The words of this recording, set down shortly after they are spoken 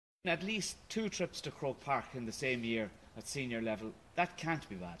At least 2 trips to Croke Park in the same year at senior level, that can't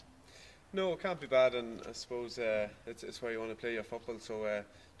be bad. No, it can't be bad, and I suppose it's where you want to play your football. So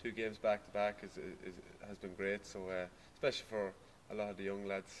 2 games back to back has been great. So especially for a lot of the young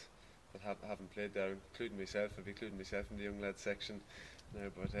lads that haven't played there, including myself. I'll be including myself in the young lads section now.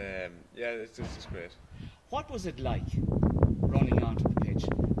 But yeah, it's just great. What was it like running onto the pitch?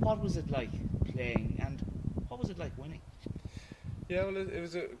 What was it like playing, and what was it like winning? Yeah, well, it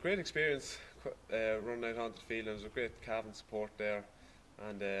was a great experience running out onto the field. There was a great Cavan support there,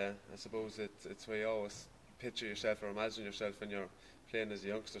 and I suppose it's where you always picture yourself or imagine yourself when you're playing as a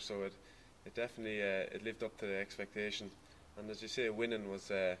youngster. So it definitely it lived up to the expectation, and as you say, winning was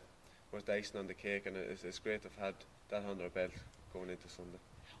the icing on the cake, and it's great to have had that under our belt going into Sunday.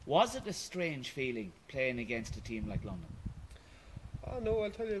 Was it a strange feeling playing against a team like London? Oh no, I'll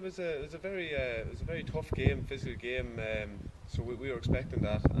tell you, it was a very tough game, physical game. So we were expecting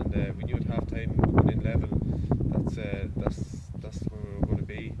that, and we knew at half time going in level. That's where we were going to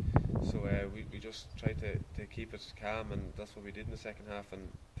be. So we just tried to keep it calm, and that's what we did in the second half. And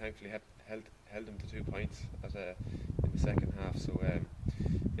thankfully held them to 2 points in the second half. So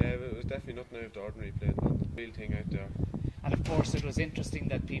yeah, it was definitely nothing out of the ordinary playing London. Real thing out there. And of course it was interesting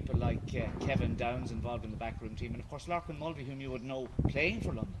that people like Kevin Downs involved in the backroom team, and of course Lorcan Mulvey, whom you would know, playing for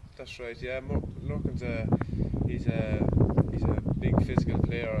London. That's right, yeah. Lorcan's he's a big physical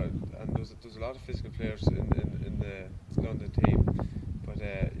player, and there's a lot of physical players in the London team. But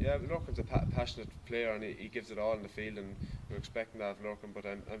yeah, Lorcan's a passionate player, and he gives it all in the field, and we're expecting that of Lorcan. But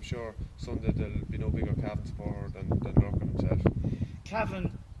I'm sure Sunday there'll be no bigger Cavan supporter than Lorcan himself.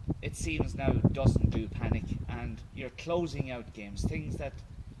 Cavan, it seems now, doesn't do panic, and you're closing out games, things that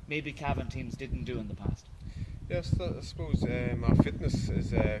maybe Cavan teams didn't do in the past. Yes, I suppose our fitness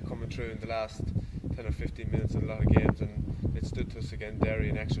is coming through in the last 10 or 15 minutes in a lot of games, and it stood to us again Derry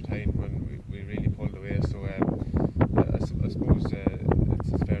in extra time when we really pulled away. So I suppose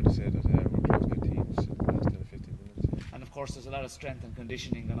it's fair to say that we're closing out teams in the last 10 or 15 minutes. And of course there's a lot of strength and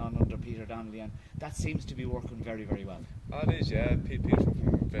conditioning going on under Peter Donnelly, and that seems to be working very, very well. Oh, it is, yeah. Peter's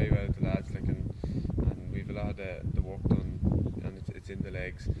working very well with the lads, and we've a lot of the work done, and it's in the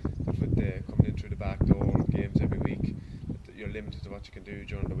legs. But with coming in through the back door, games every week, you're limited to what you can do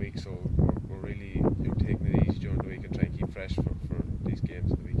during the week. So we're really taking it easy during the week and trying to keep fresh for these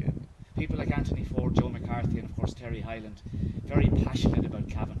games at the weekend. People like Anthony Ford, Joe McCarthy, and of course Terry Hyland, very passionate about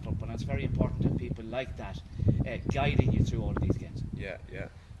Cavan football, and it's very important to have people like that guiding you through all of these games. Yeah.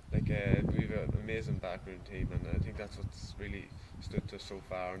 Like we've an amazing backroom team, and I think that's what's really stood to us so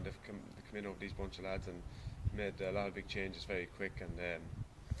far. And they've come in over these bunch of lads and made a lot of big changes very quick. And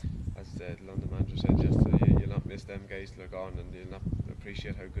as the London manager said yesterday, you'll not miss them guys till they're gone, and you'll not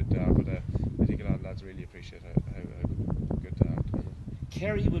appreciate how good they are. But I think a lot of lads really appreciate how good they are.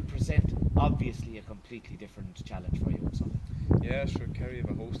 Kerry will present obviously a completely different challenge for you on Sunday. Yeah, sure. Kerry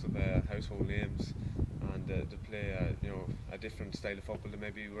have a host of household names, and they play a different style of football than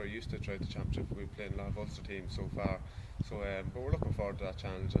maybe we're used to throughout the championship. We've played a lot of Ulster teams so far, so but we're looking forward to that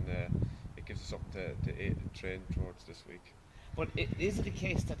challenge, and it gives us something to train towards this week. But is it a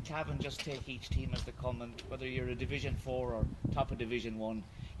case that Cavan just take each team as they come, and whether you're a Division 4 or top of Division 1,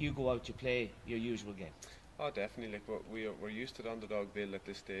 you go out, you play your usual game? Oh, definitely. Like we're used to the underdog bill at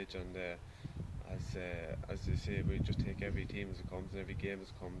this stage, and as they say, we just take every team as it comes and every game as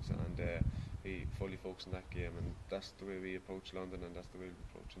it comes, and we fully focus on that game, and that's the way we approach London, and that's the way we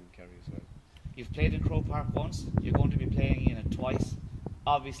approach in Kerry as well. You've played in Croke Park once, you're going to be playing in it twice.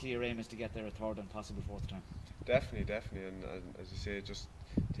 Obviously your aim is to get there a third and possible fourth time. Definitely, and as you say, just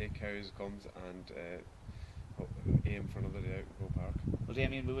take Kerry as it comes, and aim for another day out in Croke Park. Well,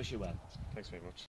 Damien, we wish you well. Thanks very much.